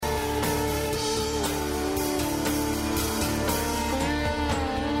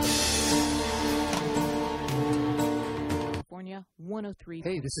California, 103.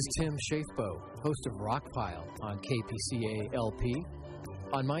 Hey, this is Tim Shafbo, host of Rockpile on KPCA LP.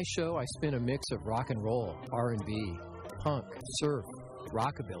 On my show, I spin a mix of rock and roll, R&B, punk, surf,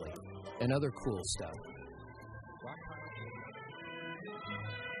 rockabilly, and other cool stuff.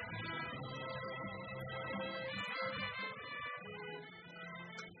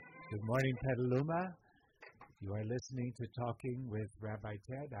 Good morning, Petaluma. You are listening to Talking with Rabbi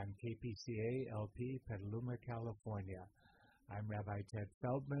Ted on KPCA LP, Petaluma, California. I'm Rabbi Ted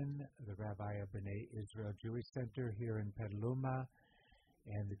Feldman, the Rabbi of B'nai Israel Jewish Center here in Petaluma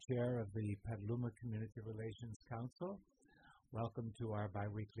and the chair of the Petaluma Community Relations Council. Welcome to our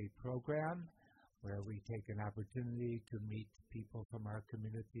biweekly program where we take an opportunity to meet people from our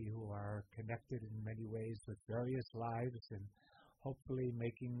community who are connected in many ways with various lives and hopefully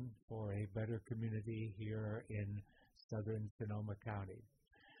making for a better community here in southern Sonoma County.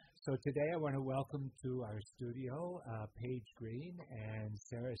 So today I want to welcome to our studio Paige Green and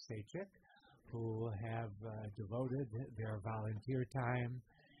Sarah Sachik, who have devoted their volunteer time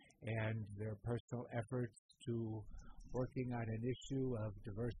and their personal efforts to working on an issue of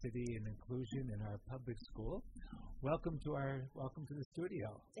diversity and inclusion in our public school. Welcome to the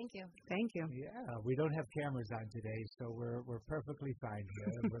studio. Thank you. Thank you. Yeah, we don't have cameras on today, so we're perfectly fine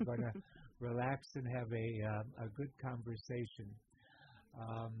here. We're going to relax and have a good conversation.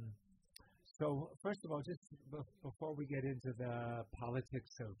 So first of all, just before we get into the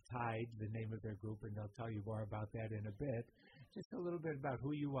politics of Tide, the name of their group, and they'll tell you more about that in a bit, just a little bit about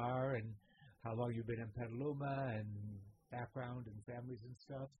who you are and how long you've been in Petaluma and background and families and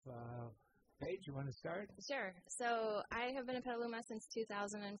stuff. Paige, you want to start? Sure. So I have been in Petaluma since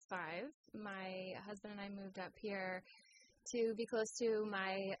 2005. My husband and I moved up here to be close to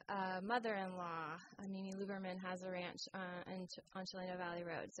my mother-in-law. Mimi Luberman has a ranch on Chileno Valley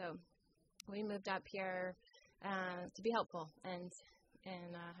Road. So we moved up here to be helpful, and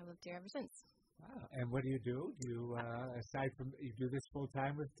have lived here ever since. Wow. And what do you do? Do you, aside from, you do this full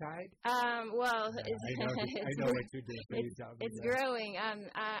time with Tide? Well, I know what you do. So it's growing.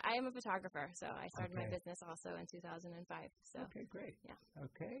 I am a photographer, so I started my business also in 2005. So. Okay, great. Yeah.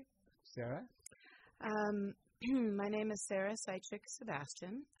 Okay. Sarah? My name is Sarah Sachik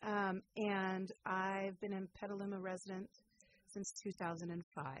Sebastian, and I've been a Petaluma resident since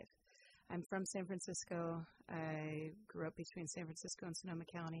 2005. I'm from San Francisco. I grew up between San Francisco and Sonoma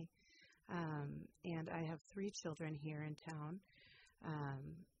County. And I have 3 children here in town,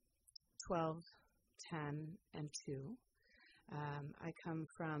 12, 10, and 2. I come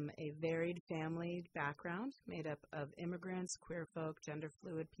from a varied family background made up of immigrants, queer folk,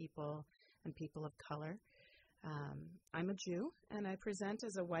 gender-fluid people, and people of color. I'm a Jew, and I present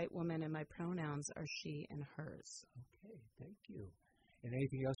as a white woman, and my pronouns are she and hers. Okay, thank you. And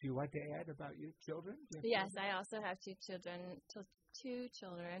anything else you want to add about your children? Yes, I also have 2 children.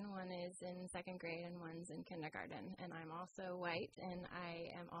 One is in 2nd grade and one's in kindergarten. And I'm also white, and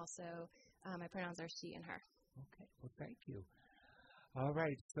I am also, my pronouns are she and her. Okay, well, thank you. All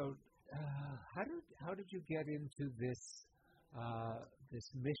right, so how did you get into this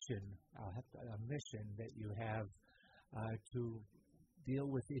mission, a mission that you have to deal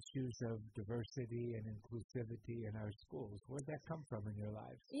with issues of diversity and inclusivity in our schools? Where did that come from in your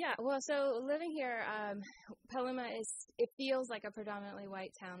lives? Yeah, well, so living here, Petaluma it feels like a predominantly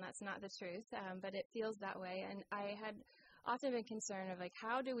white town. That's not the truth, but it feels that way. And I had often been concerned of, like,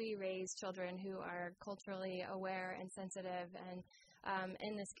 how do we raise children who are culturally aware and sensitive and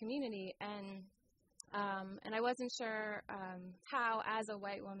in this community? And I wasn't sure how, as a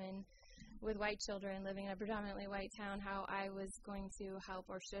white woman, with white children living in a predominantly white town, how I was going to help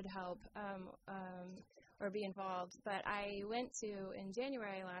or should help or be involved. But I went to, in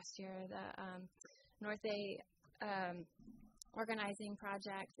January last year, the North Bay Organizing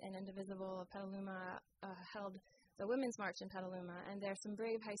Project and Indivisible of Petaluma held the Women's March in Petaluma, and there some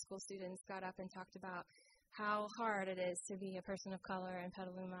brave high school students got up and talked about how hard it is to be a person of color in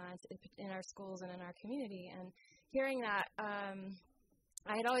Petaluma, in our schools and in our community. And hearing that,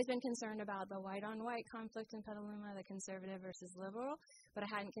 I had always been concerned about the white-on-white conflict in Petaluma, the conservative versus liberal, but I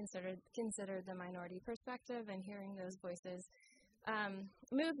hadn't considered the minority perspective, and hearing those voices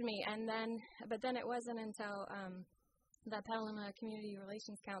moved me. But then it wasn't until the Petaluma Community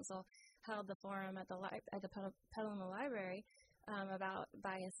Relations Council held the forum at the Petaluma Library about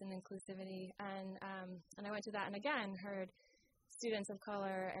bias and inclusivity, and I went to that and again heard students of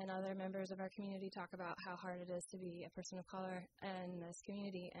color and other members of our community talk about how hard it is to be a person of color in this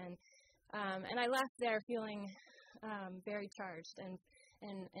community, and I left there feeling very charged and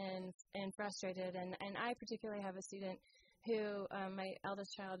frustrated, and I particularly have a student who, my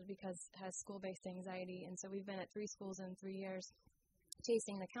eldest child, has school-based anxiety, and so we've been at 3 schools in 3 years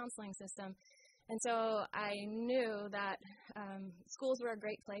chasing the counseling system. And so I knew that schools were a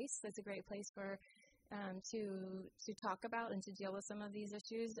great place. It's a great place for to talk about and to deal with some of these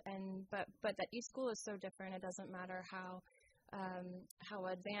issues. But that each school is so different. It doesn't matter how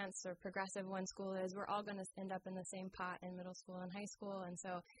advanced or progressive one school is. We're all going to end up in the same pot in middle school and high school. And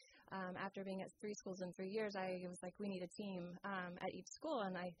so after being at 3 schools in 3 years, I was like, we need a team at each school.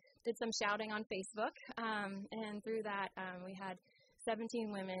 And I did some shouting on Facebook. And through that, we had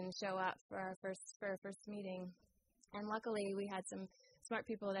 17 women show up for our first meeting. And luckily, we had some smart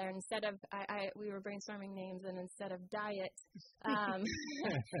people there. Instead of, we were brainstorming names, and instead of diet,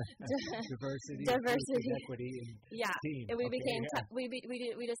 diversity, equity, and yeah, team. And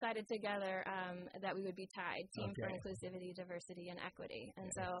we decided together that we would be tied, team for inclusivity, diversity, and equity.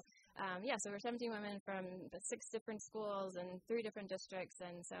 And so we're 17 women from 6 different schools and 3 different districts.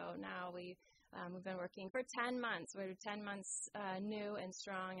 And so now we've been working for 10 months. We're 10 months new and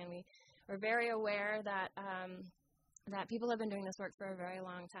strong, and we're very aware that people have been doing this work for a very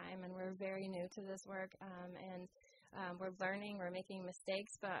long time, and we're very new to this work, and we're learning, we're making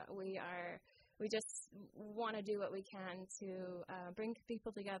mistakes, but we just want to do what we can to bring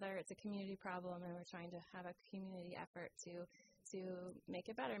people together. It's a community problem, and we're trying to have a community effort to make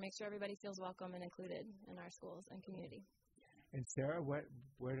it better, make sure everybody feels welcome and included in our schools and community. And Sarah,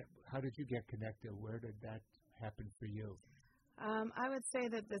 how did you get connected? Where did that happen for you? I would say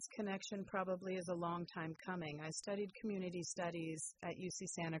that this connection probably is a long time coming. I studied community studies at UC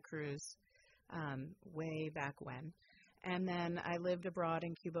Santa Cruz way back when. And then I lived abroad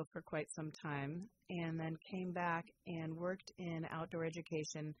in Cuba for quite some time, and then came back and worked in outdoor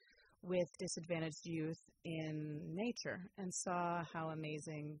education with disadvantaged youth in nature, and saw how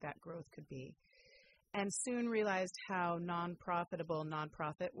amazing that growth could be. And soon realized how non-profitable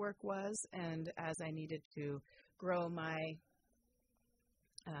nonprofit work was, and as I needed to grow my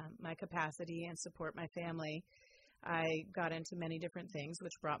capacity and support my family, I got into many different things,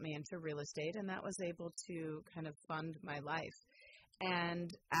 which brought me into real estate, and that was able to kind of fund my life. And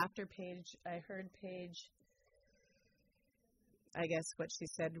after I heard Paige, I guess what she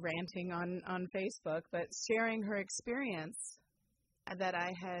said, ranting on Facebook, but sharing her experience that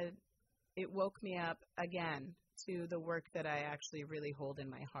it woke me up again to the work that I actually really hold in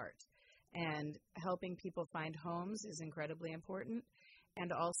my heart. And helping people find homes is incredibly important,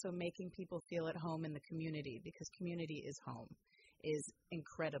 and also making people feel at home in the community, because community is home, is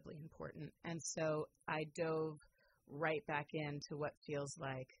incredibly important. And so I dove right back into what feels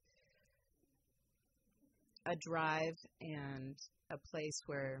like a drive and a place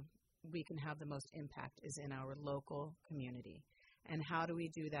where we can have the most impact is in our local community. And how do we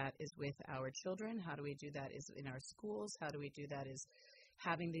do that is with our children. How do we do that is in our schools. How do we do that is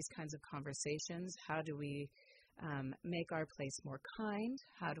having these kinds of conversations. How do we make our place more kind?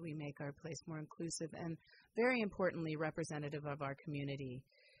 How do we make our place more inclusive? And very importantly, representative of our community,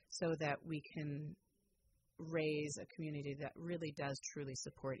 so that we can raise a community that really does truly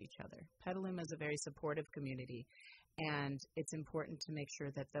support each other. Petaluma is a very supportive community, and it's important to make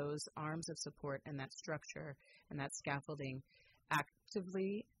sure that those arms of support and that structure and that scaffolding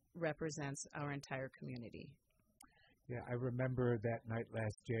actively represents our entire community. Yeah, I remember that night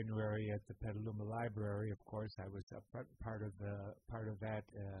last January at the Petaluma Library. Of course, I was a part of that.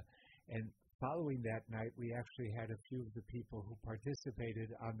 And following that night, we actually had a few of the people who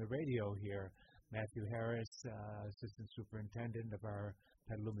participated on the radio here. Matthew Harris, Assistant Superintendent of our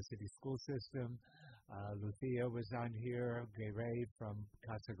Petaluma City School System. Lucia was on here. Gay Ray from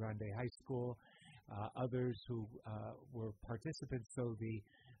Casa Grande High School. Others who were participants. So the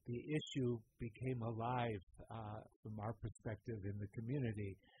issue became alive from our perspective in the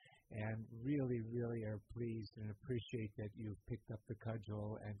community, and really, really are pleased and appreciate that you've picked up the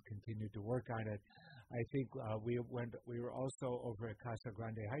cudgel and continued to work on it. I think we were also over at Casa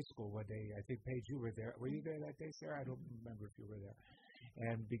Grande High School one day. I think, Paige, you were there. Were you there that day, Sarah? I don't remember if you were there.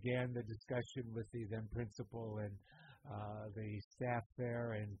 And began the discussion with the then principal and the staff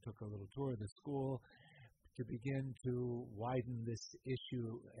there, and took a little tour of the school to begin to widen this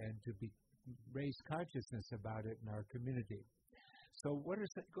issue and to raise consciousness about it in our community. So what is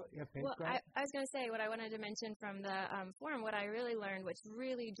that? Well, I was going to say what I wanted to mention from the forum, what I really learned, which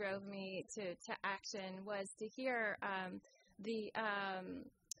really drove me to action, was to hear the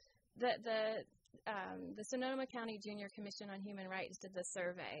Sonoma County Junior Commission on Human Rights did the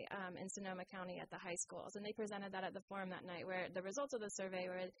survey in Sonoma County at the high schools, and they presented that at the forum that night, where the results of the survey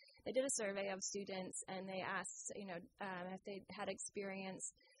were they did a survey of students, and they asked, if they had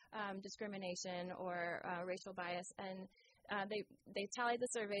experienced discrimination or racial bias, and they tallied the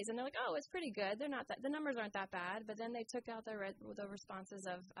surveys, and they're like, oh, it's pretty good. They're not that, the numbers aren't that bad. But then they took out the responses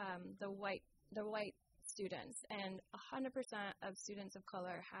of the white students, and 100% of students of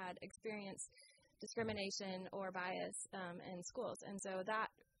color had experienced discrimination or bias in schools. And so that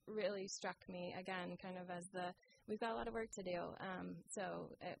really struck me, again, kind of as we've got a lot of work to do.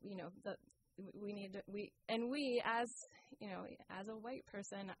 As a white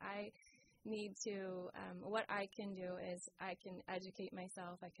person, I need to, what I can do is I can educate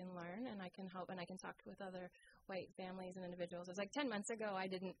myself, I can learn, and I can help, and I can talk with other white families and individuals. It was like 10 months ago, I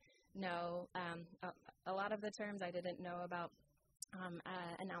didn't know a lot of the terms. I didn't know about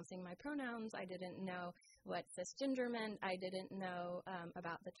announcing my pronouns. I didn't know what cisgender meant. I didn't know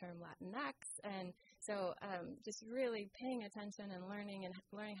about the term Latinx. And so just really paying attention and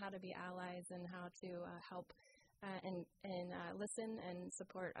learning how to be allies and how to help and listen and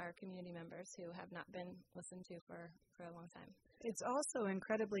support our community members who have not been listened to for a long time. It's also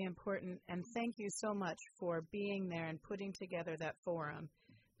incredibly important, and thank you so much for being there and putting together that forum,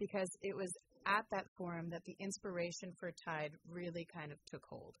 because it was at that forum that the inspiration for Tide really kind of took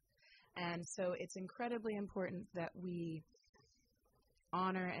hold. And so it's incredibly important that we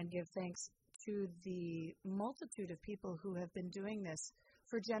honor and give thanks to the multitude of people who have been doing this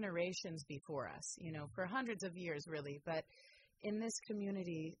for generations before us, for hundreds of years really. But in this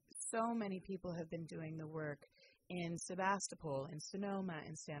community, so many people have been doing the work in Sebastopol, in Sonoma,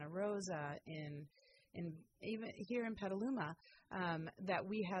 in Santa Rosa, in even here in Petaluma, that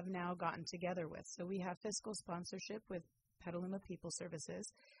we have now gotten together with. So we have fiscal sponsorship with Petaluma People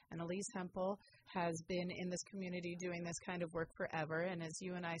Services, and Elise Hempel has been in this community doing this kind of work forever, and as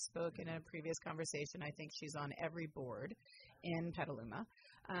you and I spoke in a previous conversation, I think she's on every board in Petaluma.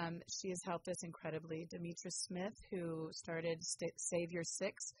 She has helped us incredibly. Demetra Smith, who started Savior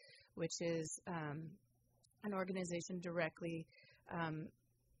 6, which is an organization directly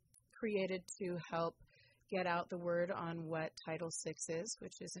created to help get out the word on what Title VI is,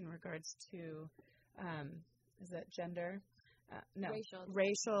 which is in regards to, is that gender? No.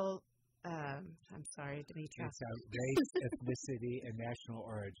 Racial. I'm sorry, Demetra. It's race, ethnicity, and national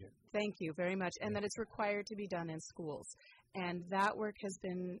origin. Thank you very much. And that it's required to be done in schools. And that work has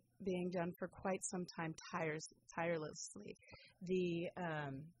been being done for quite some time tirelessly. The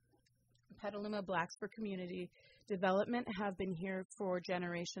Petaluma Blacks for Community Development have been here for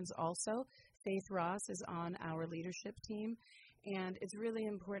generations also. Faith Ross is on our leadership team. And it's really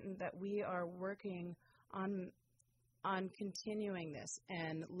important that we are working on continuing this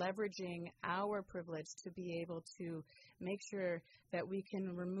and leveraging our privilege to be able to make sure that we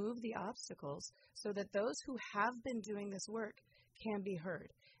can remove the obstacles so that those who have been doing this work can be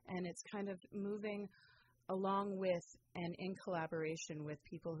heard. And it's kind of moving along with and in collaboration with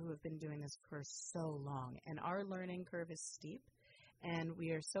people who have been doing this for so long. And our learning curve is steep, and we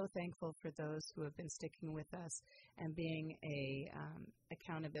are so thankful for those who have been sticking with us and being a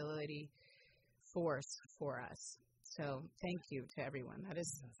accountability force for us. So thank you to everyone. That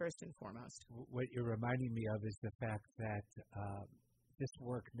is first and foremost. What you're reminding me of is the fact that this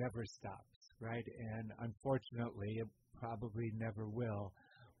work never stops, right? And unfortunately, it probably never will.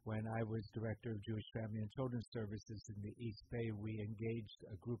 When I was Director of Jewish Family and Children's Services in the East Bay, we engaged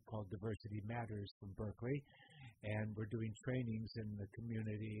a group called Diversity Matters from Berkeley, and we're doing trainings in the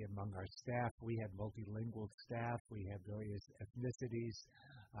community among our staff. We had multilingual staff. We had various ethnicities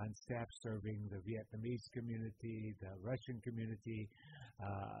on staff serving the Vietnamese community, the Russian community,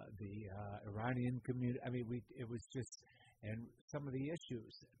 the Iranian community. I mean, it was just, and some of the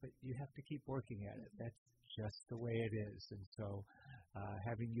issues, but you have to keep working at it. That's just the way it is. And so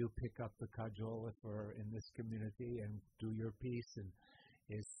having you pick up the cudgel in this community and do your piece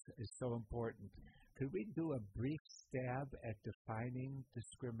is so important. Could we do a brief stab at defining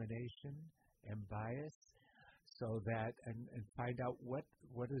discrimination and bias so that, and find out what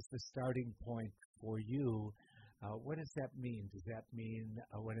is the starting point for you? What does that mean? Does that mean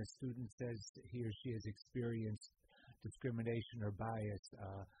when a student says he or she has experienced discrimination or bias,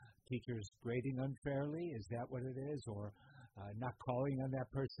 teachers grading unfairly? Is that what it is? Or not calling on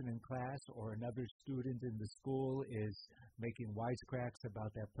that person in class, or another student in the school is making wisecracks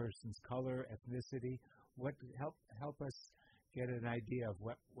about that person's color, ethnicity? Help us get an idea of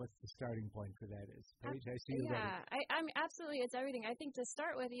what the starting point for that is. Paige, I see you ready. I'm absolutely. It's everything. I think to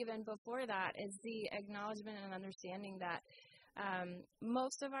start with, even before that, is the acknowledgement and understanding that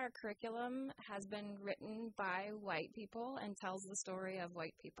most of our curriculum has been written by white people and tells the story of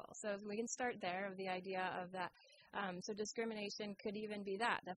white people. So we can start there, of the idea of that. So discrimination could even be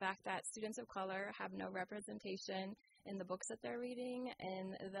that, the fact that students of color have no representation in the books that they're reading,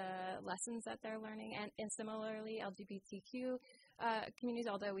 in the lessons that they're learning. And similarly, LGBTQ communities,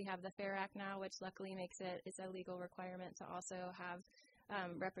 although we have the FAIR Act now, which luckily makes it's a legal requirement to also have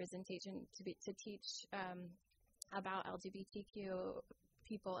representation to teach about LGBTQ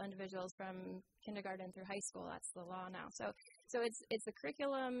people, individuals from kindergarten through high school. That's the law now. So it's the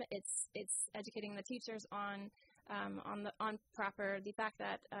curriculum. It's educating the teachers on proper, the fact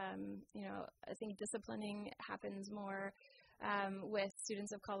that I think disciplining happens more with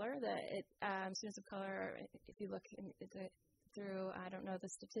students of color. Students of color, if you look through, I don't know the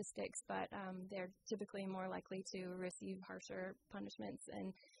statistics, but they're typically more likely to receive harsher punishments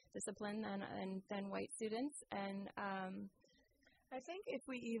and discipline than white students. And I think if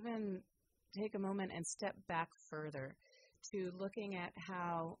we even take a moment and step back further to looking at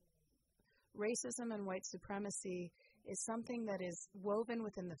how racism and white supremacy is something that is woven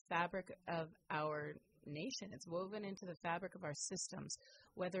within the fabric of our nation. It's woven into the fabric of our systems,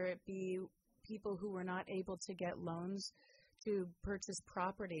 whether it be people who were not able to get loans to purchase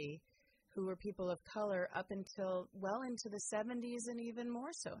property, who were people of color up until well into the 70s and even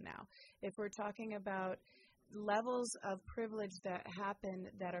more so now. If we're talking about levels of privilege that happen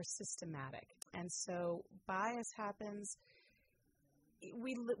that are systematic. And so bias happens,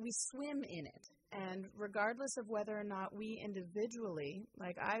 we swim in it. And regardless of whether or not we individually,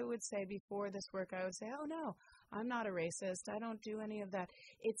 like I would say before this work, I would say, oh no, I'm not a racist. I don't do any of that.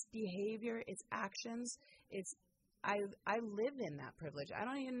 It's behavior, it's actions, I live in that privilege. I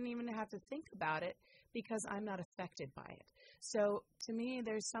don't even have to think about it because I'm not affected by it. So to me,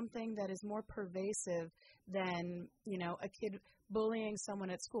 there's something that is more pervasive than, a kid bullying someone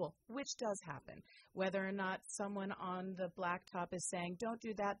at school, which does happen. Whether or not someone on the blacktop is saying, don't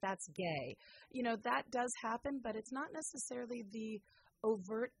do that, that's gay. That does happen, but it's not necessarily the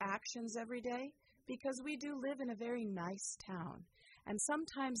overt actions every day because we do live in a very nice town. And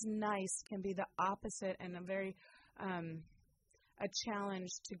sometimes nice can be the opposite and a challenge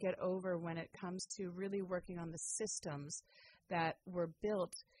to get over when it comes to really working on the systems that were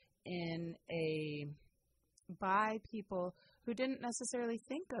built by people who didn't necessarily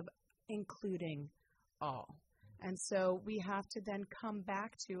think of including all. And so we have to then come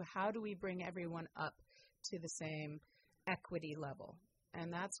back to how do we bring everyone up to the same equity level.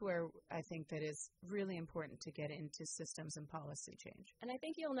 And that's where I think that is really important to get into systems and policy change. And I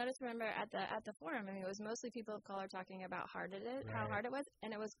think you'll notice, remember, at the forum, it was mostly people of color talking about how hard it was,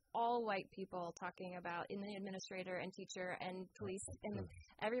 and it was all white people talking about in the administrator and teacher and police and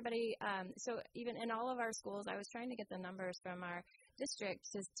everybody. So even in all of our schools, I was trying to get the numbers from our district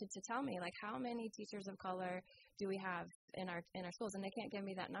to tell me, like, how many teachers of color do we have in our schools, and they can't give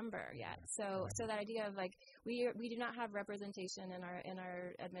me that number yet. So that idea of like we do not have representation in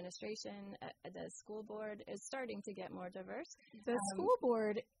our administration. The school board is starting to get more diverse. The school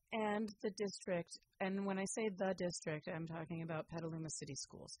board and the district, and when I say the district, I'm talking about Petaluma City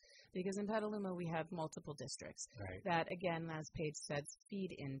Schools, because in Petaluma we have multiple districts that, again, as Paige said,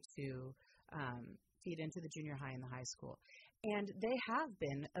 feed into the junior high and the high school. And they have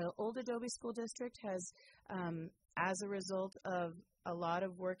been. Old Adobe School District has, as a result of a lot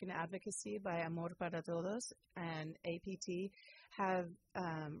of work and advocacy by Amor para Todos and APT, have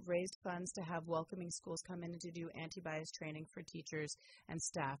raised funds to have welcoming schools come in to do anti-bias training for teachers and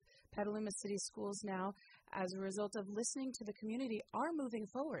staff. Petaluma City Schools now, as a result of listening to the community, are moving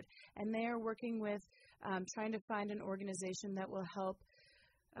forward. And they are working with trying to find an organization that will help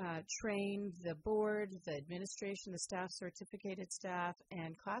train the board, the administration, the staff, certificated staff,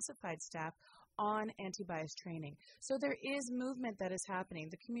 and classified staff on anti-bias training. So there is movement that is happening.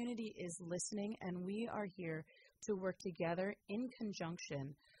 The community is listening, and we are here to work together in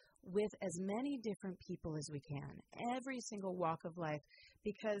conjunction with as many different people as we can, every single walk of life,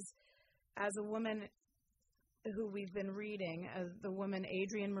 because as a woman who we've been reading, the woman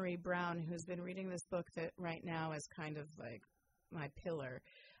Adrienne Marie Brown, who's been reading this book that right now is kind of like my pillar.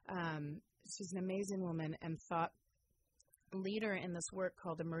 She's an amazing woman and thought leader in this work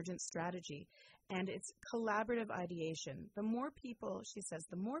called Emergent Strategy, and it's collaborative ideation. The more people, she says,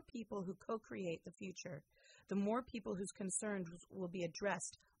 the more people who co-create the future, the more people whose concerns will be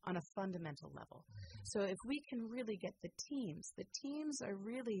addressed on a fundamental level. So if we can really get the teams are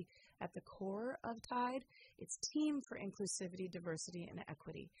really at the core of TIDE. It's Team for Inclusivity, Diversity, and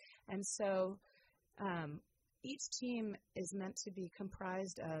Equity. And so each team is meant to be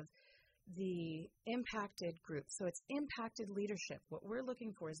comprised of the impacted group. So it's impacted leadership. What we're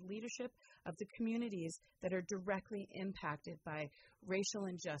looking for is leadership of the communities that are directly impacted by racial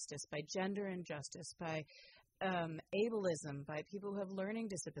injustice, by gender injustice, by ableism, by people who have learning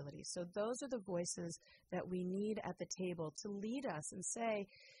disabilities. So those are the voices that we need at the table to lead us and say,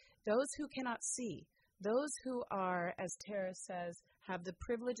 those who cannot see, those who are, as Tara says, have the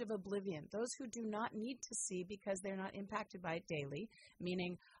privilege of oblivion, those who do not need to see because they're not impacted by it daily,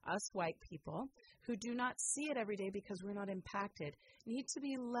 meaning us white people, who do not see it every day because we're not impacted, need to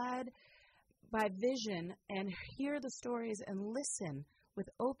be led by vision and hear the stories and listen with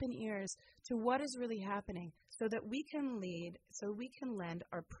open ears to what is really happening so that we can lead, so we can lend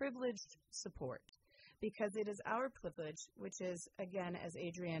our privileged support. Because it is our privilege, which is, again, as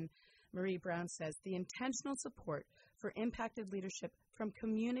Adrienne Marie Brown says, the intentional support for impacted leadership from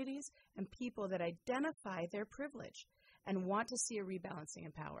communities and people that identify their privilege and want to see a rebalancing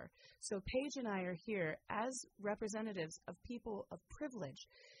in power. So Paige and I are here as representatives of people of privilege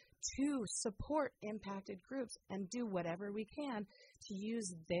to support impacted groups and do whatever we can to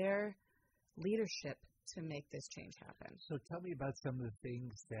use their leadership to make this change happen. So tell me about some of the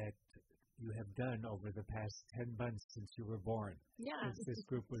things that you have done over the past 10 months since you were born, since this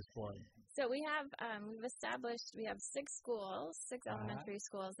group was born. So we have, we have 6 schools, 6 elementary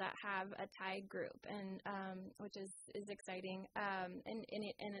schools that have a tied group, and which is exciting. And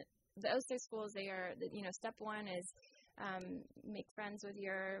those 6 schools, they are, step 1 is make friends with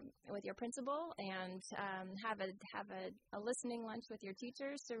your principal and have a listening lunch with your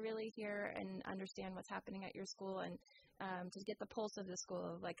teachers to really hear and understand what's happening at your school and to get the pulse of the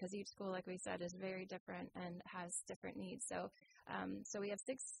school, because each school, like we said, is very different and has different needs. So we have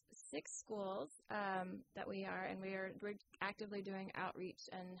six schools that we are, and we're actively doing outreach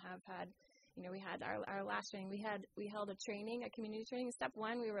and have had. We had our last training. We held a training, a community training. Step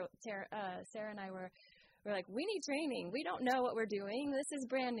 1, Sarah and I were like, we need training. We don't know what we're doing. This is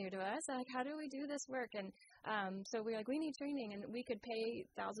brand new to us. Like, how do we do this work? And so we're like, we need training, and we could pay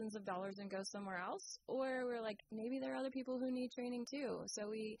thousands of dollars and go somewhere else, or we're like, maybe there are other people who need training too. So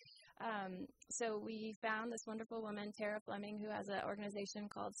we found this wonderful woman, Tara Fleming, who has an organization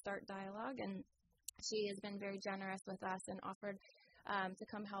called Start Dialogue, and she has been very generous with us and offered to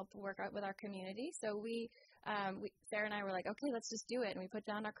come help work out with our community. So Sarah and I were like, okay, let's just do it. And we put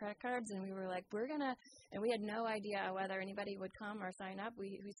down our credit cards, and we were like, and we had no idea whether anybody would come or sign up.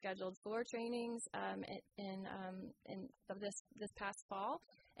 We scheduled 4 trainings in this past fall,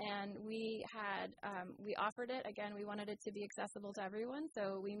 and we offered it. Again, we wanted it to be accessible to everyone,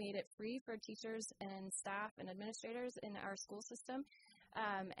 so we made it free for teachers and staff and administrators in our school system,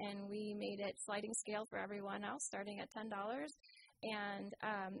 and we made it sliding scale for everyone else, starting at $10. And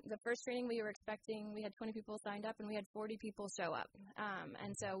the first training we were expecting, we had 20 people signed up, and we had 40 people show up.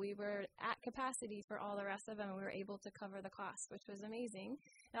 And so we were at capacity for all the rest of them, and we were able to cover the cost, which was amazing.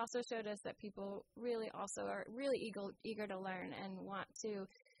 It also showed us that people really also are really eager to learn and want to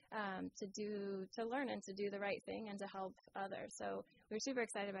learn and to do the right thing and to help others. So we're super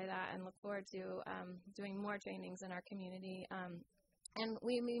excited by that and look forward to doing more trainings in our community. And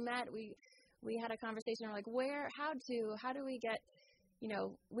we had a conversation. We're like, how do we get,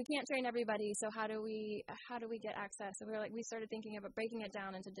 we can't train everybody, so how do we get access? So we started thinking about breaking it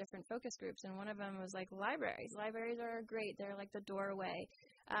down into different focus groups, and one of them was like libraries. Libraries are great. They're like the doorway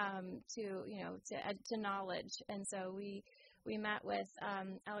to knowledge. And so we met with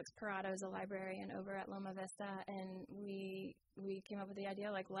Alex Parado, a librarian over at Loma Vista, and we came up with the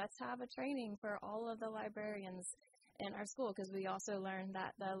idea, like, let's have a training for all of the librarians in our school, because we also learned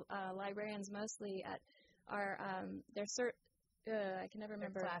that the librarians mostly at our I can never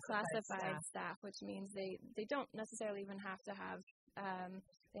remember, classified staff, which means they don't necessarily even have to have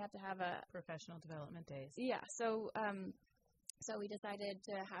they have to have a professional development days. Yeah, so we decided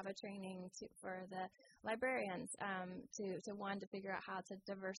to have a training for the librarians to figure out how to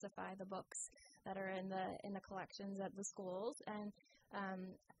diversify the books that are in the collections at the schools,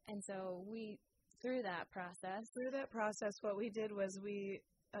 and so we. Through that process, what we did was we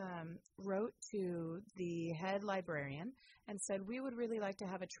wrote to the head librarian and said we would really like to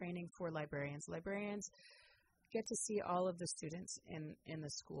have a training for librarians. Librarians get to see all of the students in the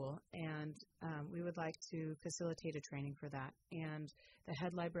school, and we would like to facilitate a training for that. And the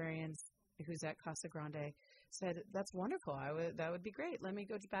head librarian, who's at Casa Grande, said, that's wonderful. That would be great. Let me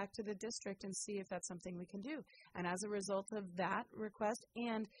go back to the district and see if that's something we can do. And as a result of that request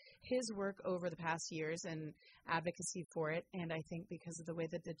and his work over the past years and advocacy for it, and I think because of the way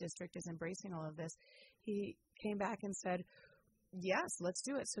that the district is embracing all of this, he came back and said, yes, let's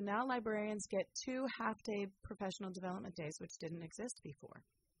do it. So now librarians get 2 half-day professional development days, which didn't exist before.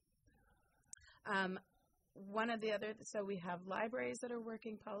 So we have libraries that are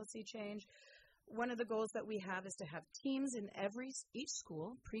working policy change. One of the goals that we have is to have teams in each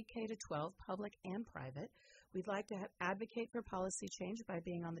school, pre-K to 12, public and private. We'd like to advocate for policy change by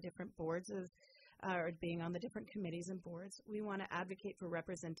being on the different boards of or being on the different committees and boards. We want to advocate for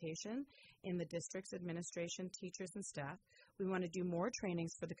representation in the district's administration, teachers, and staff. We want to do more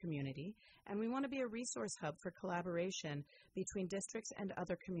trainings for the community, and we want to be a resource hub for collaboration between districts and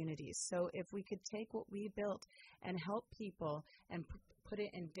other communities. So if we could take what we built and help people and put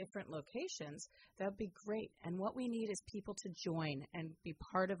it in different locations, that would be great. And what we need is people to join and be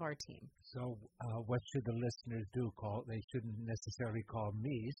part of our team. So what should the listeners do? They shouldn't necessarily call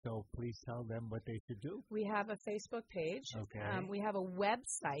me, so please tell them what they should do. We have a Facebook page. Okay. We have a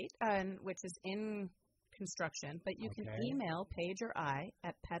website, which is in construction, but you can email Paige or I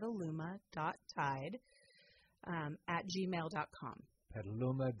at petaluma.tide @gmail.com.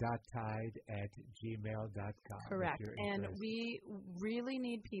 petaluma.tide@gmail.com. Correct. And we really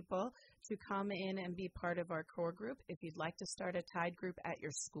need people to come in and be part of our core group. If you'd like to start a Tide group at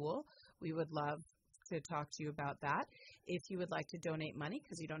your school, we would love to talk to you about that. If you would like to donate money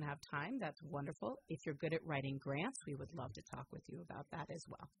because you don't have time, that's wonderful. If you're good at writing grants, we would love to talk with you about that as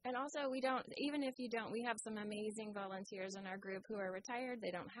well. And also, even if you don't, we have some amazing volunteers in our group who are retired.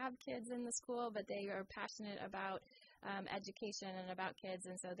 They don't have kids in the school, but they are passionate about education and about kids,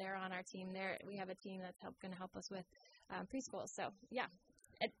 and so they're on our team. We have a team that's going to help us with preschool. So, yeah.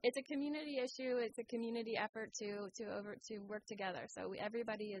 It's a community issue. It's a community effort to work together. So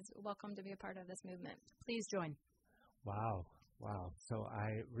everybody is welcome to be a part of this movement. Please join. Wow. So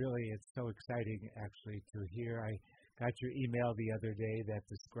it's so exciting actually to hear. I got your email the other day that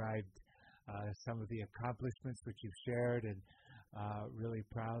described some of the accomplishments which you've shared, and really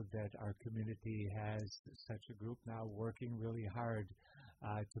proud that our community has such a group now working really hard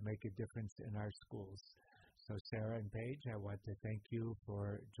to make a difference in our schools. So Sarah and Paige, I want to thank you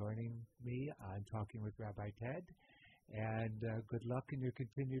for joining me on Talking with Rabbi Ted, and good luck in your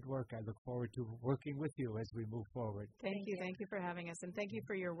continued work. I look forward to working with you as we move forward. Thank you. Thank you for having us, and thank you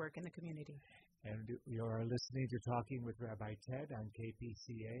for your work in the community. And you are listening to Talking with Rabbi Ted on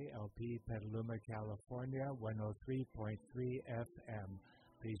KPCA LP Petaluma, California, 103.3 FM.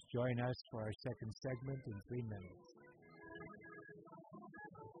 Please join us for our second segment in 3 minutes.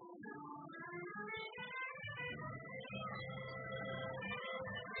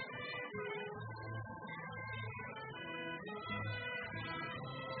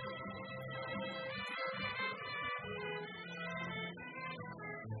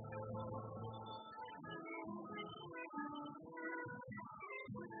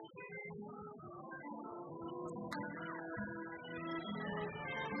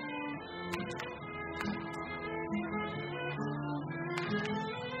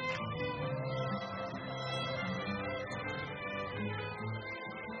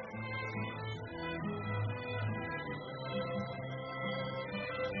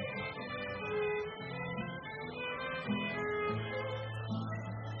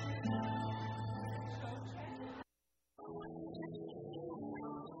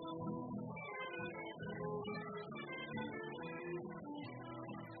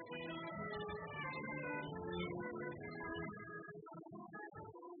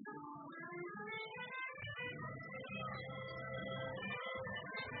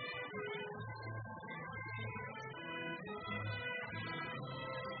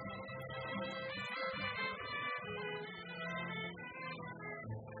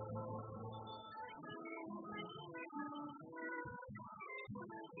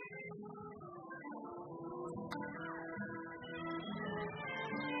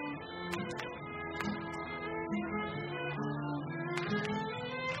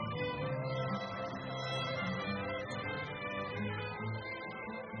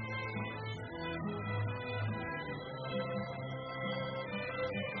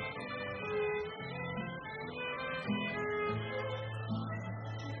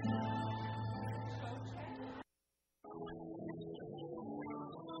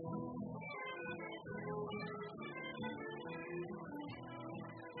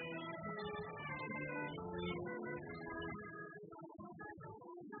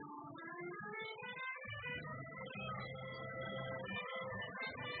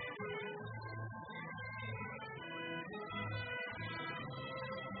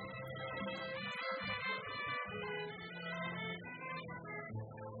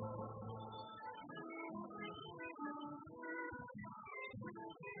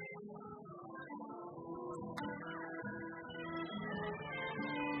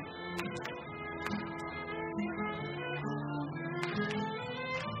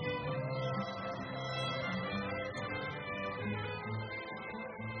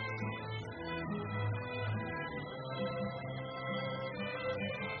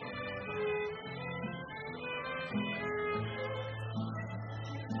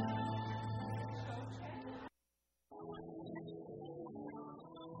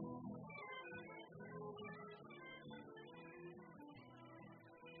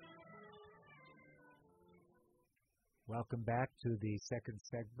 Welcome back to the second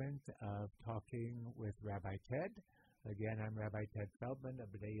segment of Talking with Rabbi Ted. Again, I'm Rabbi Ted Feldman of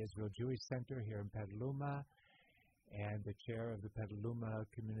B'nai Israel Jewish Center here in Petaluma and the chair of the Petaluma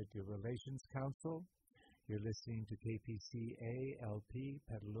Community Relations Council. You're listening to KPCA LP,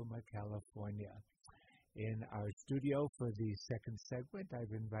 Petaluma, California. In our studio for the second segment,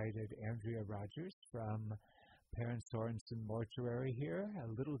 I've invited Andrea Rogers from Parent Sorensen Mortuary here.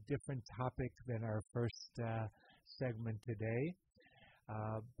 A little different topic than our first segment today,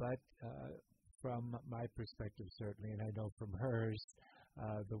 but from my perspective, certainly, and I know from hers,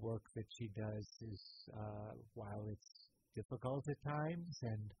 the work that she does is, while it's difficult at times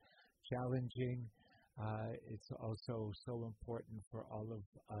and challenging, it's also so important for all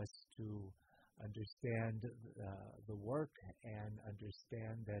of us to understand the work and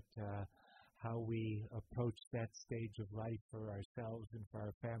understand that how we approach that stage of life for ourselves and for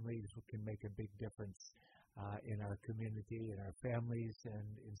our families can make a big difference in our community, in our families, and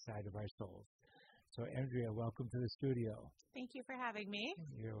inside of our souls. So, Andrea, welcome to the studio. Thank you for having me.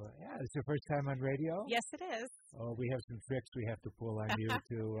 It's your first time on radio? Yes, it is. Oh, we have some tricks we have to pull on you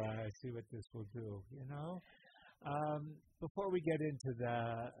to see what this will do, you know? Before we get into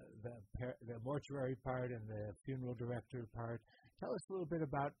the mortuary part and the funeral director part, tell us a little bit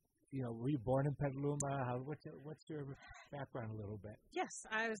about, were you born in Petaluma? What's your background a little bit? Yes,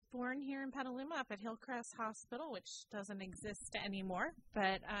 I was born here in Petaluma up at Hillcrest Hospital, which doesn't exist anymore,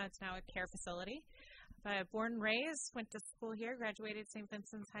 but it's now a care facility. But born and raised, went to school here, graduated St.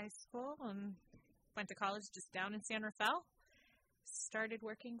 Vincent's High School, and went to college just down in San Rafael. Started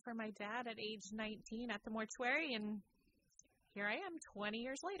working for my dad at age 19 at the mortuary, and here I am 20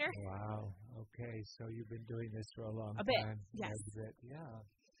 years later. Wow. Okay, so you've been doing this for a long time. Bit, yes.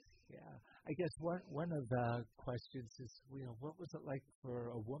 Yeah. I guess one of the questions is, what was it like for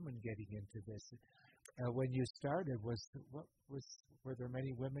a woman getting into this? When you started, were there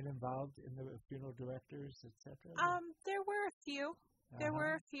many women involved in the funeral directors, etc.? There were a few. There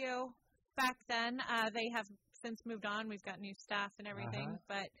were a few back then. They have since moved on. We've got new staff and everything,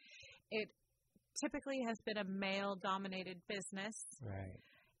 but it typically has been a male-dominated business, right?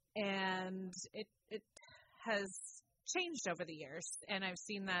 And it has changed over the years, and I've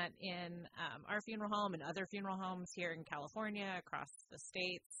seen that in our funeral home and other funeral homes here in California, across the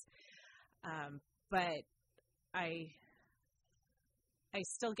states. But I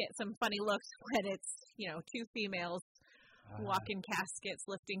still get some funny looks when it's two females walking caskets,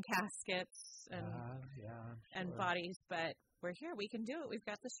 lifting caskets, and bodies. But we're here. We can do it. We've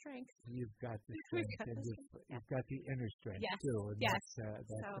got the strength. You've got the strength. You've got the inner strength, too. And yes.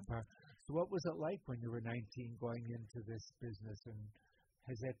 That's the part. So what was it like when you were 19 going into this business? And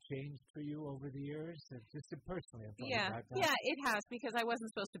has that changed for you over the years? Just personally, I'm talking about that. Yeah, it has, because I wasn't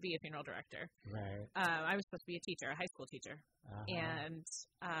supposed to be a funeral director. Right. I was supposed to be a teacher, a high school teacher. And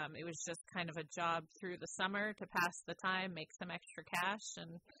it was just kind of a job through the summer to pass the time, make some extra cash,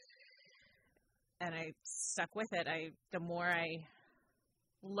 and I stuck with it. The more I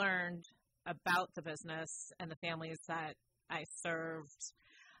learned about the business and the families that I served,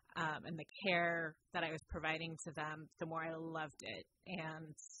 and the care that I was providing to them, the more I loved it.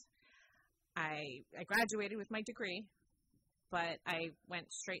 And I graduated with my degree, but I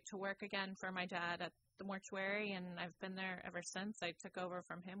went straight to work again for my dad at the mortuary, and I've been there ever since. I took over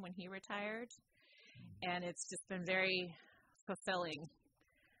from him when he retired, and it's just been very fulfilling.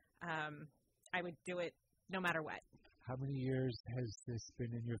 I would do it no matter what. How many years has this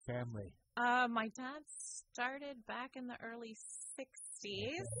been in your family? My dad started back in the early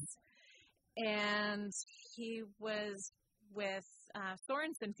 60s, and he was with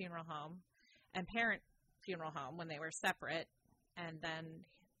Sorensen Funeral Home and Parent Funeral Home when they were separate, and then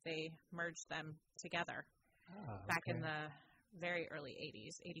they merged them together back in the very early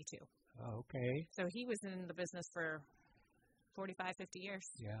 80s, 82. Oh, okay. So he was in the business for 45, 50 years.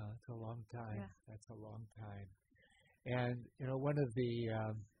 Yeah, that's a long time. Yeah. That's a long time. And, one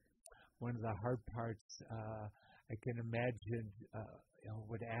of the hard parts, I can imagine,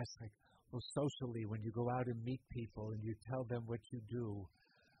 would ask, like, well, socially, when you go out and meet people and you tell them what you do,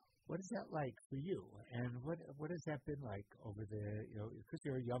 what is that like for you? And what has that been like over because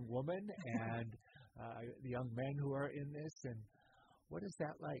you're a young woman and the young men who are in this, and what is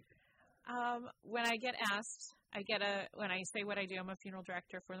that like? When I get asked, when I say what I do, I'm a funeral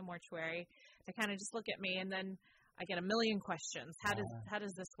director for the mortuary, they kind of just look at me, and then I get a million questions. How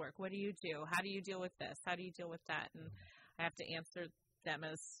does this work? What do you do? How do you deal with this? How do you deal with that? And I have to answer them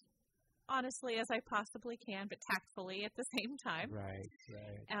as honestly as I possibly can, but tactfully at the same time. Right.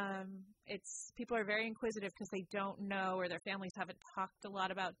 People are very inquisitive because they don't know, or their families haven't talked a lot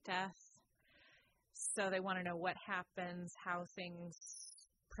about death. So they want to know what happens, how things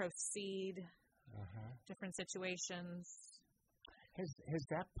proceed, different situations. Has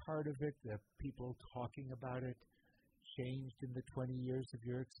that part of it, the people talking about it, changed in the 20 years of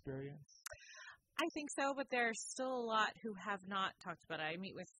your experience? I think so, but there's still a lot who have not talked about it. I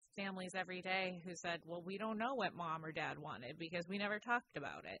meet with families every day who said, well, we don't know what mom or dad wanted because we never talked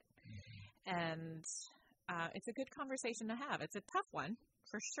about it. And it's a good conversation to have. It's a tough one,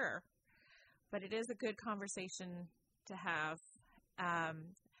 for sure, but it is a good conversation to have.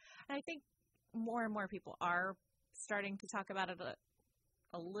 And I think more and more people are starting to talk about it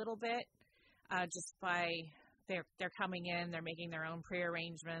a little bit, just by they're coming in, they're making their own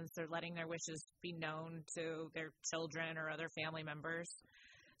prearrangements, they're letting their wishes be known to their children or other family members.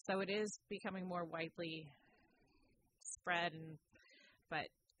 So it is becoming more widely spread, but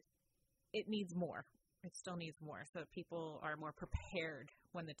it needs more. It still needs more, so that people are more prepared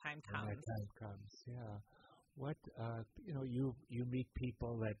when the time comes. When that time comes, yeah. What you meet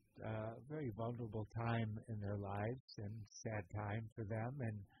people at a very vulnerable time in their lives and sad time for them,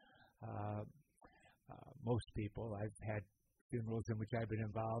 and most people, I've had funerals in which I've been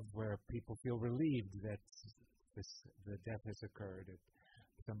involved where people feel relieved that the death has occurred.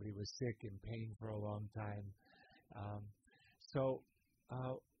 Somebody was sick in pain for a long time.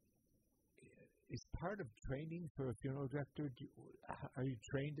 Is part of training for a funeral director, are you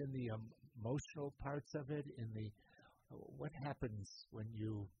trained in the emotional parts of it? What happens when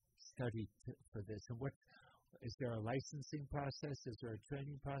you study for this? And is there a licensing process? Is there a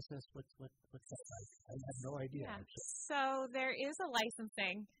training process? What's that like? I have no idea. Yeah. So there is a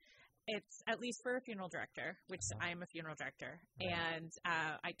licensing. It's at least for a funeral director, which I'm a funeral director. Right. And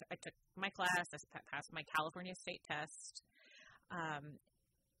I took my class. I passed my California state test.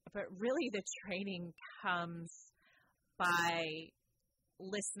 But really the training comes by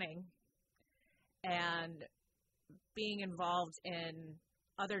listening and being involved in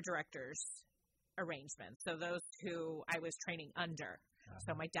other directors' arrangements. So those who I was training under.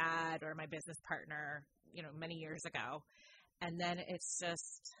 So my dad or my business partner, many years ago. And then it's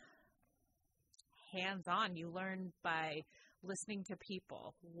just hands-on. You learn by listening to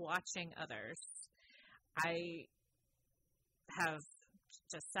people, watching others. I have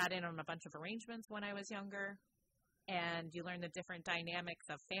just sat in on a bunch of arrangements when I was younger, and you learn the different dynamics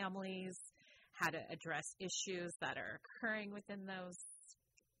of families, how to address issues that are occurring within those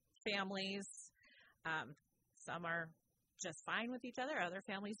families. Some are just fine with each other. Other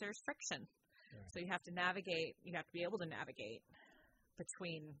families, there's friction. Right. So you have to be able to navigate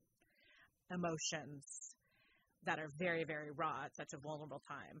between emotions that are very, very raw at such a vulnerable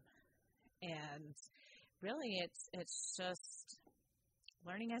time. And really it's just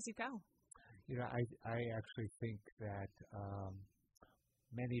learning as you go. I actually think that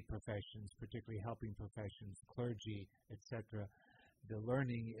many professions, particularly helping professions, clergy, etc., the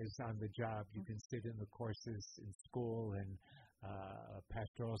learning is on the job. You can sit in the courses in school, and a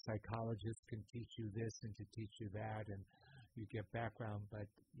pastoral psychologist can teach you this and to teach you that, and you get background, but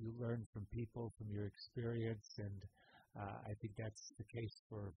you learn from people, from your experience, and I think that's the case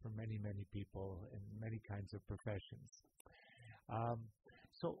for many, many people in many kinds of professions.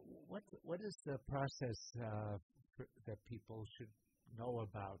 So what is the process that people should know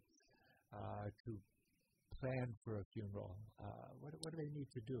about to plan for a funeral? What do they need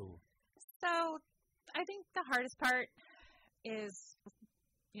to do? So I think the hardest part is,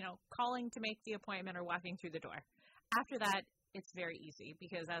 calling to make the appointment or walking through the door. After that, it's very easy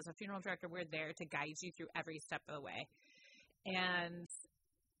because as a funeral director, we're there to guide you through every step of the way. And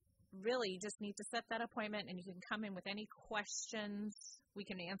really, you just need to set that appointment, and you can come in with any questions. We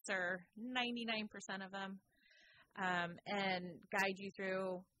can answer 99% of them and guide you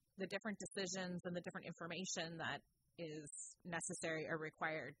through the different decisions and the different information that is necessary or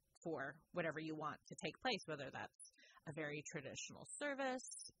required for whatever you want to take place, whether that's a very traditional service,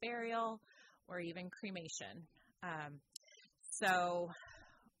 burial, or even cremation. So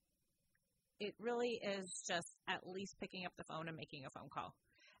it really is just at least picking up the phone and making a phone call,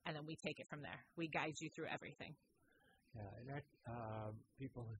 and then we take it from there. We guide you through everything. Yeah, and that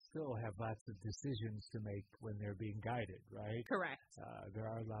people still have lots of decisions to make when they're being guided, right? Correct. There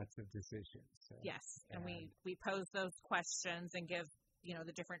are lots of decisions. Yes, and we pose those questions and give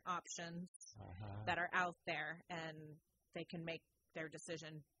the different options that are out there, and they can make their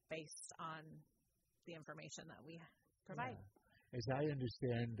decision based on the information that we provide. Yeah. As I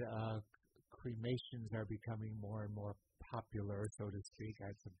understand, cremations are becoming more and more popular, so to speak.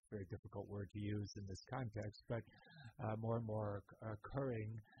 That's a very difficult word to use in this context, but more and more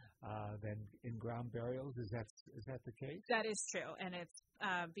occurring than in-ground burials. Is that the case? That is true, and it's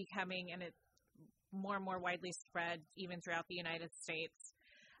becoming, and more and more widely spread even throughout the United States,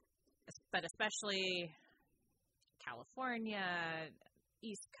 but especially California,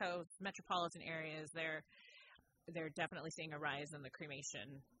 East Coast, metropolitan areas, they're definitely seeing a rise in the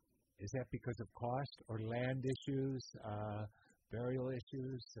cremation. Is that because of cost or land issues, burial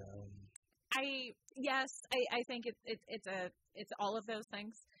issues? I think it's all of those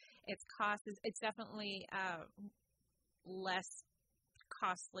things. It's cost. It's definitely less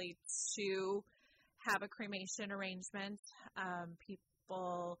costly to have a cremation arrangement.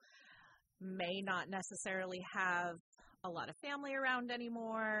 People may not necessarily have a lot of family around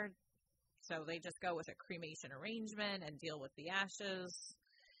anymore, so they just go with a cremation arrangement and deal with the ashes.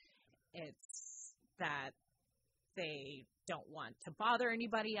 It's that they don't want to bother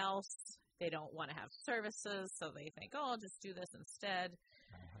anybody else. They don't want to have services, so they think, I'll just do this instead.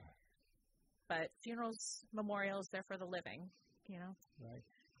 But funerals, memorials, they're for the living, Right.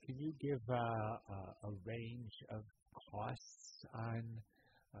 Can you give a range of costs on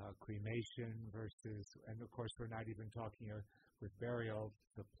cremation versus, and of course we're not even talking with burial,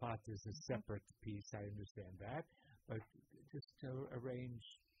 the plot is a separate piece, I understand that, but just a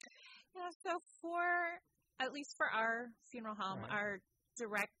range. Yeah, so at least for our funeral home, right. Our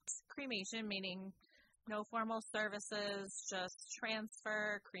direct cremation, meaning no formal services, just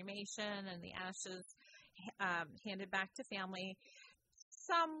transfer, cremation, and the ashes handed back to family,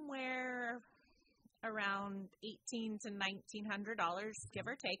 somewhere around $1,800 to $1,900, give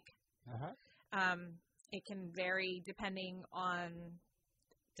or take. It can vary depending on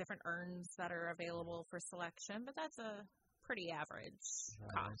different urns that are available for selection, but that's a pretty average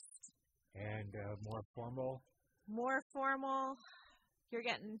cost. And more formal? More formal,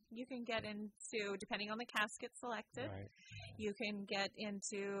 you can get into, depending on the casket selected, right. You can get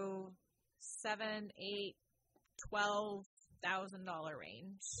into $7,000, $8,000, $12,000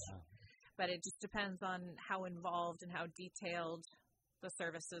 range. Yeah. But it just depends on how involved and how detailed the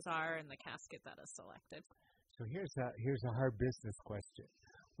services are in the casket that is selected. So here's a hard business question,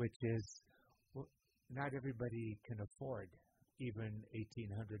 which is, not everybody can afford even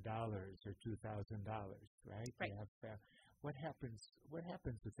 $1,800 or $2,000, right? Right. What happens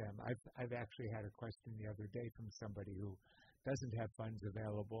with them? I've actually had a question the other day from somebody who doesn't have funds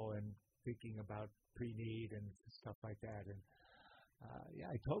available and thinking about pre-need and stuff like that. And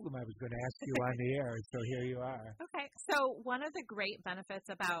I told them I was going to ask you on the air, so here you are. Okay. So one of the great benefits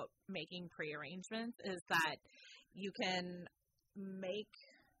about making pre-arrangements is that you can make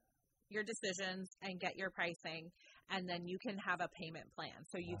your decisions and get your pricing, and then you can have a payment plan.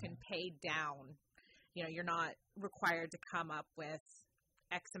 So you can pay down. You're not required to come up with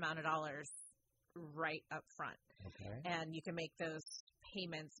X amount of dollars right up front. Okay. And you can make those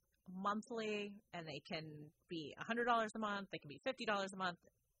payments monthly, and they can be $100 a month. They can be $50 a month.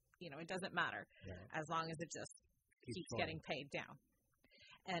 It doesn't matter as long as it just keeps getting paid down.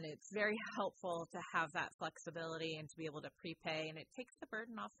 And it's very helpful to have that flexibility and to be able to prepay, and it takes the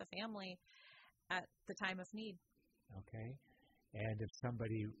burden off the family at the time of need. Okay. And if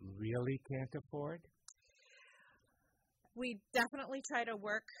somebody really can't afford? We definitely try to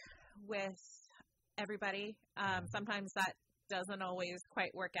work with everybody. Sometimes that doesn't always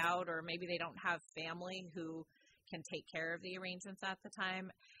quite work out, or maybe they don't have family who can take care of the arrangements at the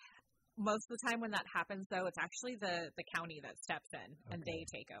time. Most of the time when that happens, though, it's actually the county that steps in and they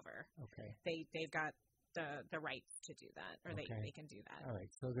take over. Okay. They've got the rights to do that, or they can do that. All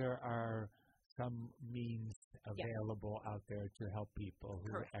right. So there are some means available out there to help people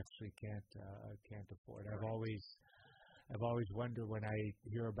who actually can't afford. I've always wondered when I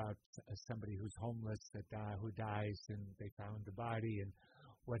hear about somebody who's homeless who dies and they found the body, and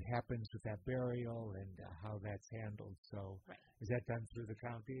what happens with that burial and how that's handled. So is that done through the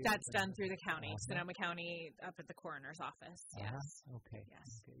county? That's done through the county, Sonoma County, up at the coroner's office. Yes. Okay.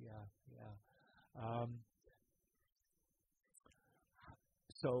 Yes. Okay. Yeah.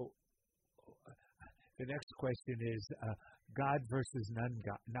 So the next question is God versus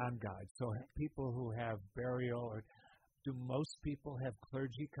non-God. So people who have burial, or do most people have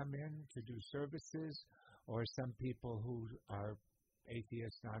clergy come in to do services, or some people who are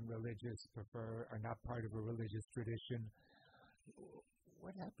atheists, non-religious, are not part of a religious tradition?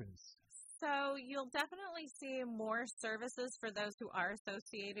 What happens? So you'll definitely see more services for those who are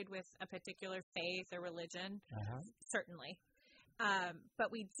associated with a particular faith or religion, certainly.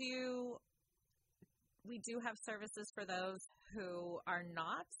 But we do have services for those who are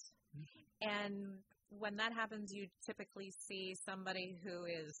not. And when that happens, you typically see somebody who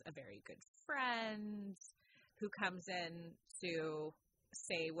is a very good friend who comes in to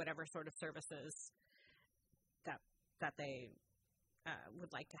say whatever sort of services that they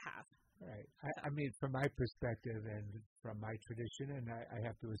would like to have. Right. I mean, from my perspective and from my tradition, and I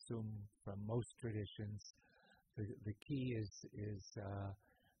have to assume from most traditions, the key is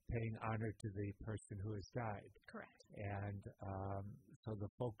paying honor to the person who has died. Correct. And so the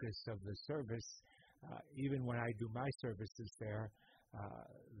focus of the service, even when I do my services there,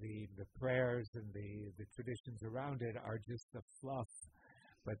 the prayers and the traditions around it are just the fluff,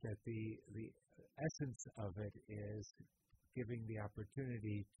 but that the essence of it is giving the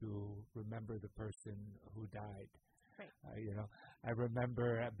opportunity to remember the person who died. Right. I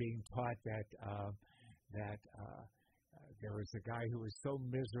remember being taught that there was a guy who was so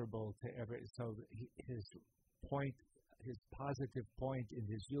miserable his positive point in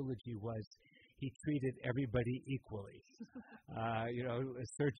his eulogy was he treated everybody equally.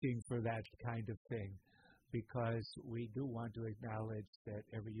 Searching for that kind of thing, because we do want to acknowledge that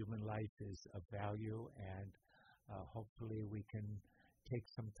every human life is of value, and hopefully we can take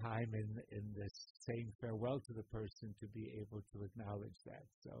some time in this saying farewell to the person to be able to acknowledge that.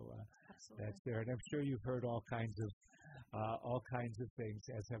 So that's there, and I'm sure you've heard all kinds of things,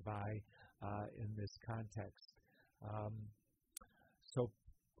 as have I, in this context. So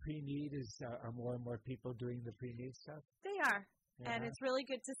pre-need are more and more people doing the pre-need stuff? They are, and it's really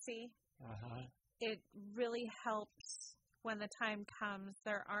good to see. It really helps when the time comes.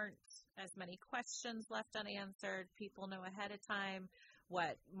 There aren't as many questions left unanswered. People know ahead of time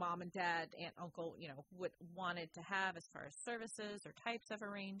what mom and dad, aunt, uncle, wanted to have as far as services or types of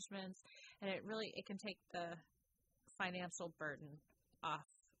arrangements, and it can take the financial burden off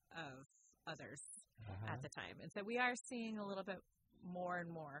of others at the time. And so we are seeing a little bit more and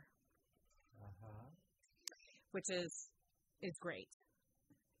more, which is great.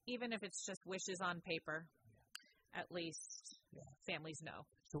 Even if it's just wishes on paper, at least families know.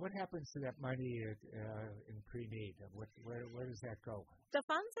 So what happens to that money in pre-need? Where does that go? The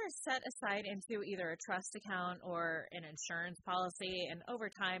funds are set aside into either a trust account or an insurance policy, and over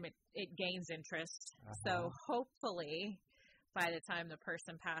time it gains interest. So hopefully by the time the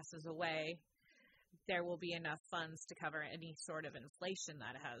person passes away, there will be enough funds to cover any sort of inflation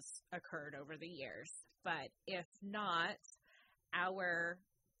that has occurred over the years. But if not, our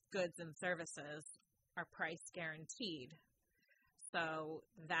goods and services are price guaranteed. So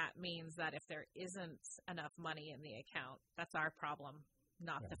that means that if there isn't enough money in the account, that's our problem,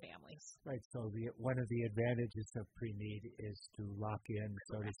 not the families. Right. So one of the advantages of pre-need is to lock in,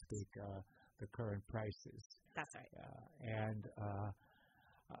 so to speak, the current prices. That's right.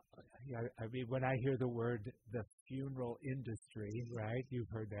 I mean, when I hear the word the funeral industry, right, you've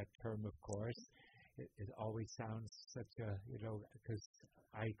heard that term, of course, it always sounds such a, because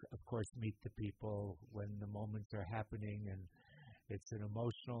I, of course, meet the people when the moments are happening, and it's an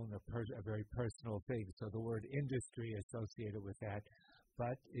emotional and a very personal thing. So the word industry associated with that,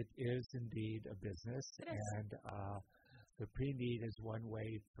 but it is indeed a business. It is. And the pre-need is one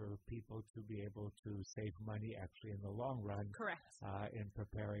way for people to be able to save money actually in the long run. Correct. In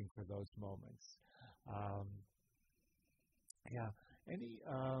preparing for those moments.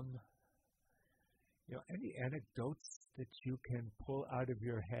 Any anecdotes that you can pull out of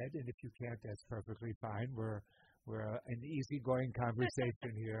your head? And if you can't, that's perfectly fine. We're an easygoing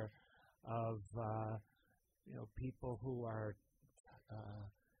conversation here of people who are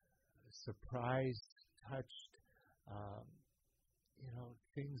surprised, touched,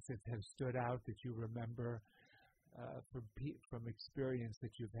 things that have stood out that you remember from experience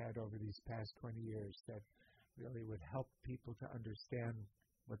that you've had over these past 20 years that really would help people to understand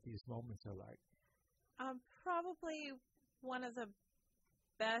what these moments are like. Probably one of the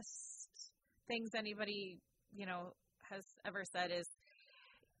best things anybody, has ever said is,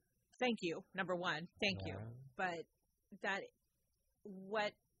 thank you, number one, thank you. But that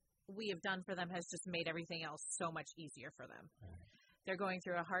what we have done for them has just made everything else so much easier for them. They're going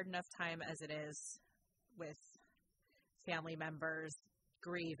through a hard enough time as it is with family members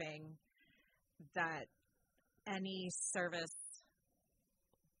grieving, that any service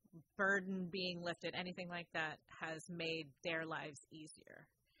burden being lifted, anything like that, has made their lives easier.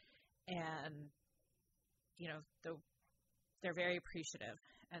 And, they're very appreciative,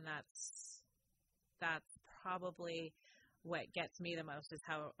 and that's probably what gets me the most, is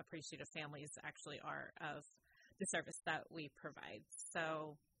how appreciative families actually are of the service that we provide.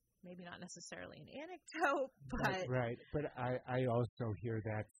 So maybe not necessarily an anecdote, but... Right. But I also hear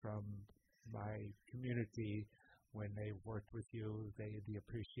that from my community when they've worked with you, the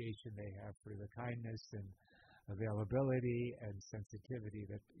appreciation they have for the kindness and availability and sensitivity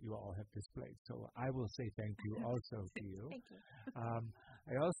that you all have displayed. So I will say thank you also to you. Thank you.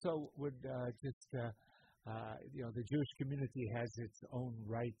 I also would just the Jewish community has its own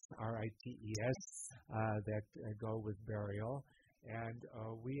rites, R-I-T-E-S, that go with burial. And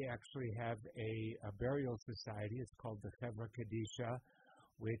we actually have a burial society. It's called the Chevra Kadisha,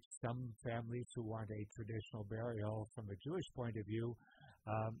 which some families who want a traditional burial from a Jewish point of view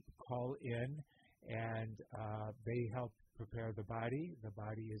call in, and they help prepare the body. The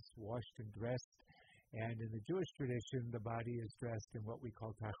body is washed and dressed, and in the Jewish tradition, the body is dressed in what we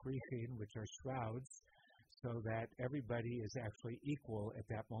call tachrichin, which are shrouds, so that everybody is actually equal at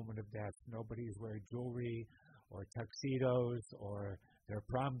that moment of death. Nobody is wearing jewelry or tuxedos or their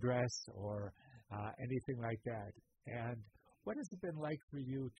prom dress or anything like that. And what has it been like for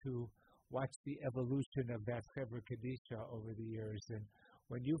you to watch the evolution of that Chevra Kadisha over the years? And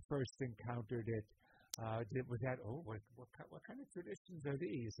when you first encountered it, was that, what kind of traditions are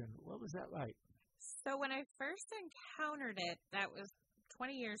these? And what was that like? So when I first encountered it, that was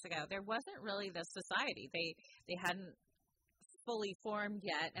 20 years ago. There wasn't really the society. They hadn't fully formed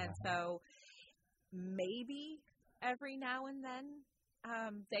yet. And so maybe every now and then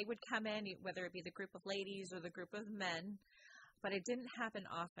they would come in, whether it be the group of ladies or the group of men, but it didn't happen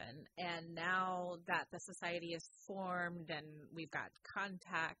often. And now that the society is formed and we've got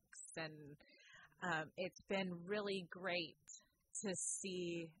contacts, and it's been really great to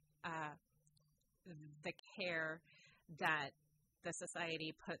see the care that the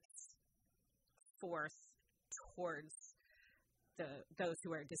society puts forth towards those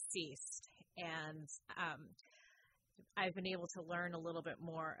who are deceased. And I've been able to learn a little bit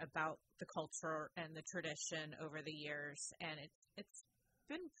more about the culture and the tradition over the years, and it's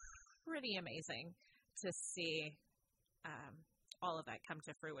been pretty amazing to see all of that come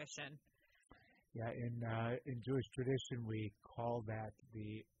to fruition. Yeah, in Jewish tradition, we call that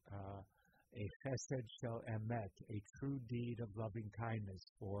a chesed shel emet, a true deed of loving kindness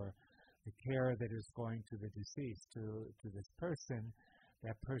for the care that is going to the deceased, to this person.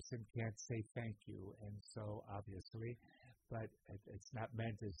 That person can't say thank you, and so obviously, but it's not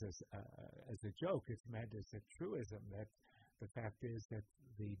meant as a joke. It's meant as a truism. That the fact is that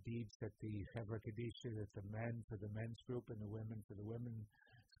the deeds that the Chevra Kadisha, that the men for the men's group and the women for the women's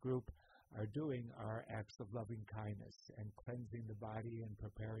group are doing, are acts of loving kindness, and cleansing the body and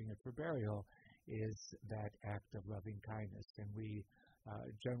preparing it for burial is that act of loving kindness. And we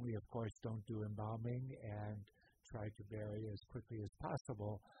generally, of course, don't do embalming and try to bury as quickly as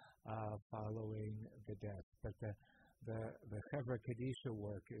possible following the death. But the Chevra Kadisha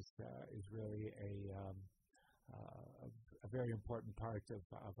work is really a very important part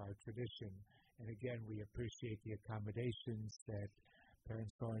of our tradition. And again, we appreciate the accommodations that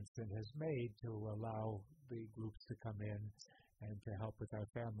Parents Sorensen has made to allow the groups to come in and to help with our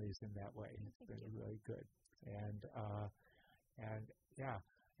families in that way. It's been really good. And yeah,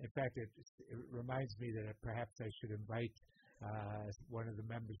 in fact, it reminds me that perhaps I should invite one of the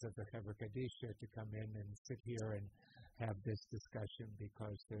members of the Chevra Kadisha to come in and sit here and have this discussion,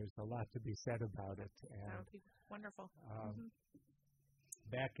 because there's a lot to be said about it. And that would be wonderful.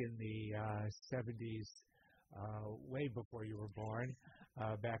 Back in the 70s, way before you were born,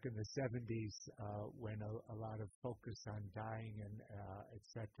 back in the 70s, when a lot of focus on dying and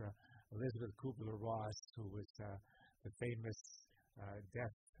etc., Elizabeth Kubler-Ross, who was the famous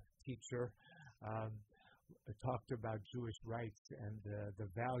death teacher, talked about Jewish rights and the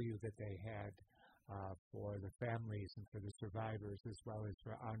value that they had for the families and for the survivors, as well as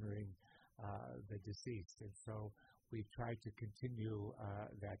for honoring the deceased. And so we tried to continue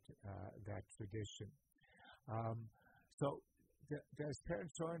that tradition. So does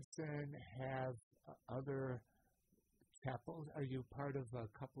Parents Sorensen have other chapels? Are you part of a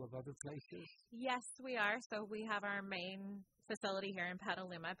couple of other places? Yes, we are. So we have our main facility here in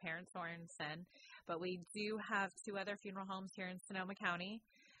Petaluma, Parents Sorensen, but we do have two other funeral homes here in Sonoma County,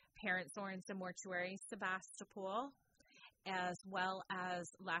 Parents Sorensen Mortuary, Sebastopol, as well as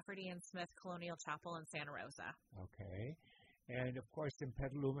Lafferty and Smith Colonial Chapel in Santa Rosa. Okay. And, of course, in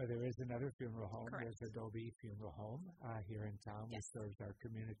Petaluma, there is another funeral home. Correct. There's Adobe Funeral Home here in town, yes, which serves our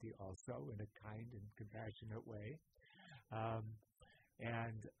community also in a kind and compassionate way.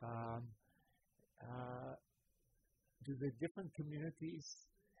 Do the different communities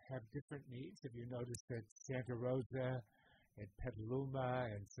have different needs? Have you noticed that Santa Rosa and Petaluma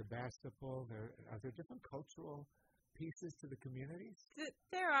and Sebastopol, are there different cultural pieces to the communities?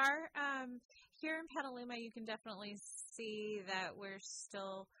 There are. Here in Petaluma, you can definitely see that we're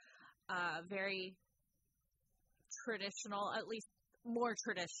still very traditional, at least more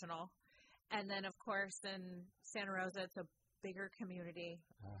traditional. And then, of course, in Santa Rosa, it's a bigger community.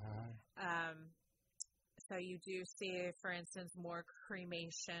 So you do see, for instance, more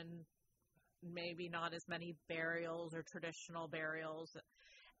cremation maybe not as many burials or traditional burials.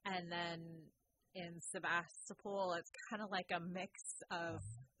 And then in Sebastopol, it's kind of like a mix of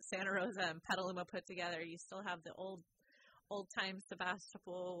Santa Rosa and Petaluma put together. You still have the old-time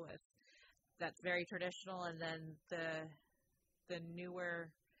Sebastopol that's very traditional, and then the newer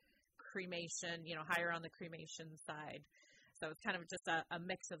cremation, higher on the cremation side. So it's kind of just a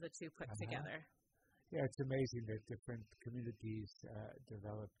mix of the two put together. Yeah, it's amazing that different communities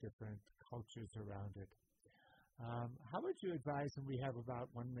develop different cultures around it. How would you advise, and we have about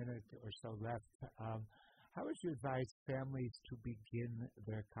 1 minute or so left, how would you advise families to begin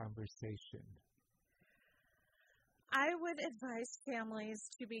their conversation? I would advise families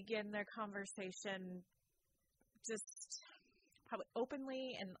to begin their conversation just probably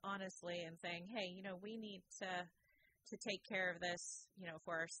openly and honestly and saying, hey, we need to take care of this,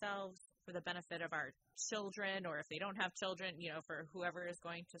 for ourselves, for the benefit of our children, or if they don't have children, for whoever is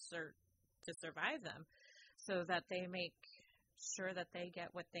going to survive them, so that they make sure that they get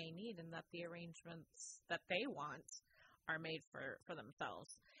what they need and that the arrangements that they want are made for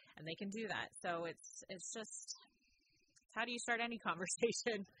themselves. And they can do that. So it's just, how do you start any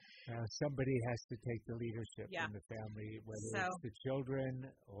conversation? Somebody has to take the leadership in the family, whether it's the children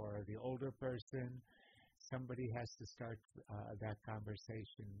or the older person. Somebody has to start that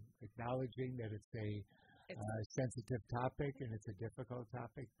conversation, acknowledging that it's a sensitive topic and it's a difficult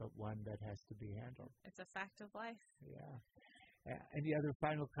topic, but one that has to be handled. It's a fact of life. Yeah. Any other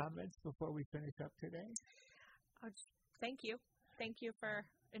final comments before we finish up today? Thank you. Thank you for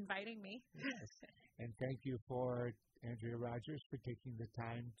inviting me. Yes. And thank you for Andrea Rogers for taking the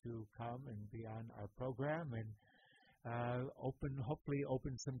time to come and be on our program and hopefully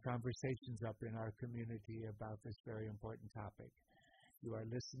open some conversations up in our community about this very important topic. You are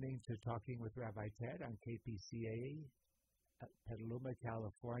listening to Talking with Rabbi Ted on KPCA, Petaluma,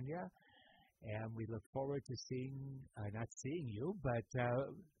 California, and we look forward to not seeing you, but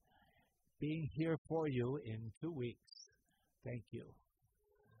being here for you in 2 weeks. Thank you.